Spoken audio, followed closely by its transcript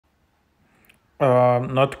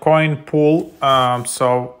Notcoin pool.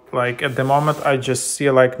 So like at the moment, I just see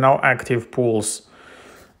like no active pools.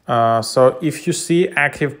 So if you see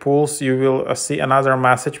active pools, you will see another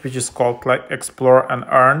message which is called like explore and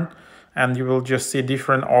earn, and you will just see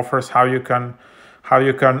different offers how you can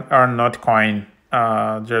earn Notcoin.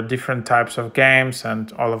 There are different types of games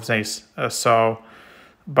and all of this.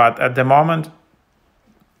 But at the moment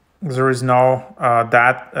there is no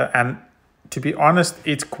and to be honest,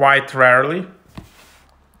 it's quite rarely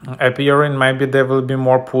appearing. Maybe there will be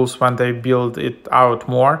more pools when they build it out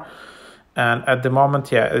more. And at the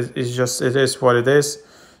moment, yeah, it is what it is,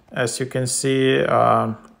 as you can see.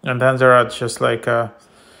 And then there are just like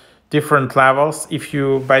different levels. If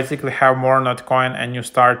you basically have more Notcoin and you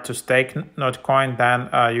start to stake Notcoin,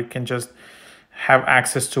 then you can just have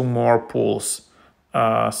access to more pools.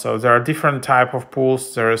 So there are different type of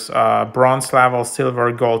pools. There's bronze level, silver,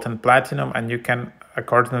 gold, and platinum, and you can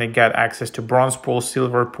accordingly get access to bronze pools,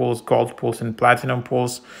 silver pools, gold pools, and platinum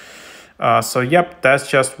pools. So yep, that's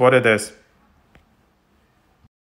just what it is.